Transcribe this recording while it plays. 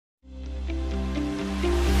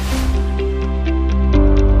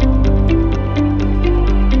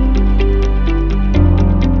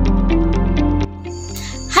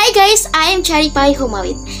I'm Cherry Pie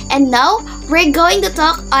Jumawid, and now we're going to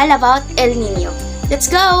talk all about El Niño. Let's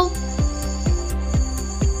go!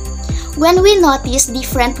 When we notice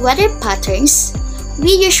different weather patterns, we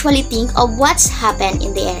usually think of what's happened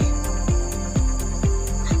in the air.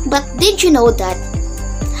 But did you know that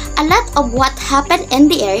a lot of what happened in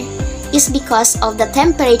the air is because of the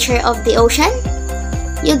temperature of the ocean?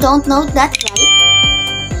 You don't know that,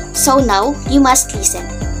 right? So now, you must listen.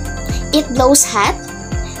 It blows hot,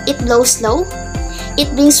 it blows slow, it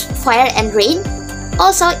brings fire and rain.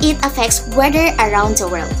 Also, it affects weather around the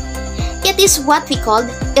world. It is what we call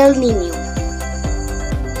El Niño.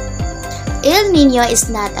 El Niño is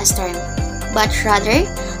not a storm, but rather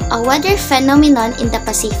a weather phenomenon in the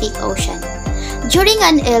Pacific Ocean. During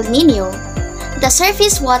an El Niño, the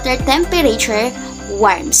surface water temperature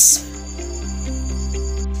warms.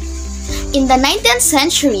 In the 19th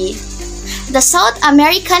century, the South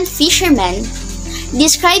American fishermen,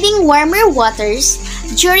 describing warmer waters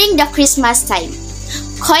during the Christmas time,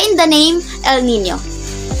 coined the name El Niño.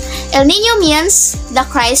 El Niño means the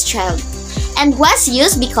Christ child, and was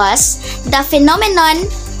used because the phenomenon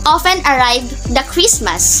often arrived the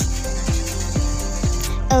Christmas.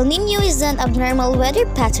 El Niño is an abnormal weather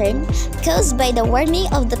pattern caused by the warming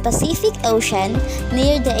of the Pacific Ocean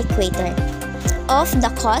near the equator, off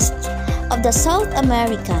the coast of the South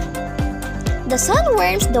America. The sun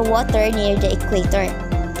warms the water near the equator,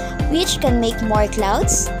 which can make more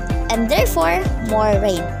clouds and therefore more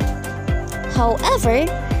rain. However,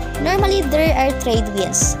 normally there are trade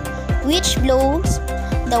winds, which blows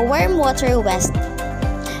the warm water west.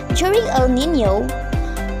 During El Niño,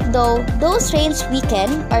 though those rains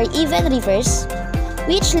weaken or even reverse,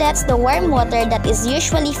 which lets the warm water that is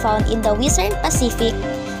usually found in the Western Pacific,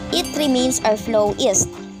 it remains or flow east.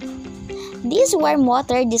 This warm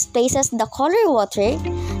water displaces the colder water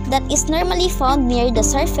that is normally found near the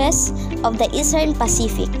surface of the Eastern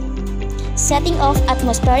Pacific, setting off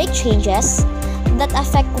atmospheric changes that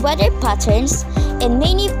affect weather patterns in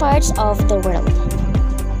many parts of the world.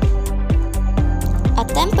 A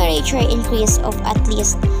temperature increase of at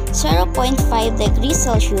least 0.5 degrees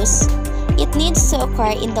Celsius, it needs to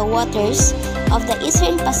occur in the waters of the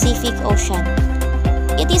Eastern Pacific Ocean.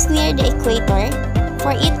 It is near the equator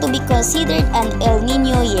for it to be considered an El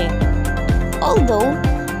Niño year. Although,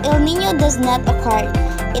 El Niño does not occur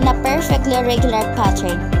in a perfectly regular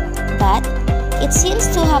pattern, but it seems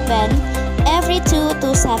to happen every 2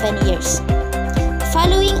 to 7 years.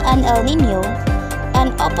 Following an El Niño,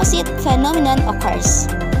 an opposite phenomenon occurs.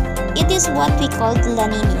 It is what we call La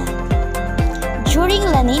Niña. During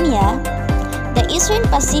La Niña, the Eastern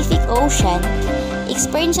Pacific Ocean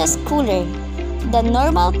experiences cooler than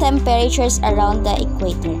normal temperatures around the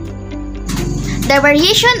equator. The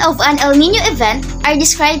variation of an El Niño event are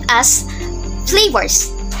described as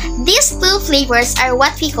flavors. These two flavors are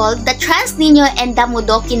what we call the Trans Niño and the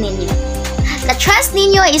Modoki Niño. The Trans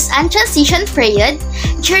Niño is a transition period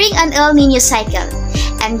during an El Niño cycle,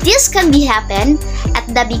 and this can be happen at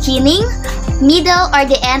the beginning, middle, or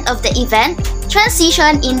the end of the event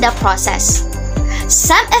transition in the process.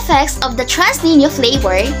 Some effects of the Trans Niño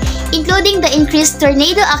flavor, including the increased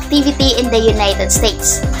tornado activity in the United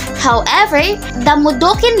States. However, the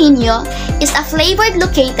Modoki Niño is a flavor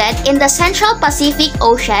located in the Central Pacific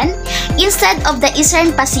Ocean instead of the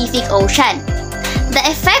Eastern Pacific Ocean. The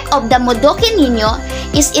effect of the Modoki Niño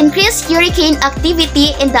is increased hurricane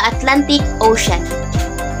activity in the Atlantic Ocean.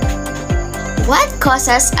 What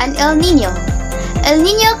causes an El Niño? El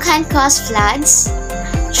Niño can cause floods,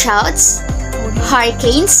 droughts,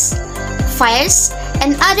 hurricanes, fires,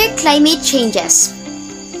 and other climate changes.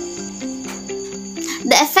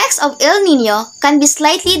 The effects of El Niño can be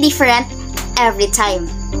slightly different every time.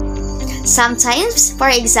 Sometimes, for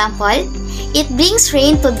example, it brings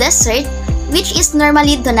rain to desert which is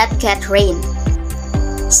normally do not get rain.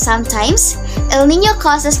 Sometimes, El Niño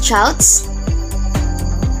causes droughts,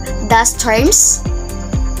 dust storms,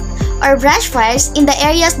 or brush fires in the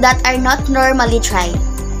areas that are not normally dry.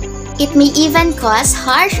 It may even cause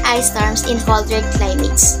harsh ice storms in colder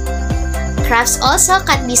climates. Crops also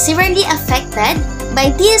can be severely affected by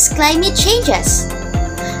these climate changes.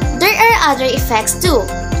 There are other effects too.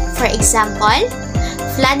 For example,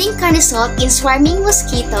 flooding can result in swarming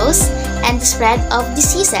mosquitoes and the spread of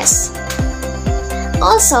diseases.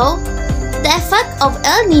 Also, the effect of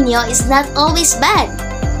El Niño is not always bad.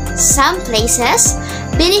 Some places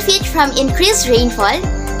benefit from increased rainfall,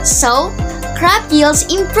 so crop yields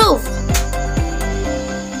improve.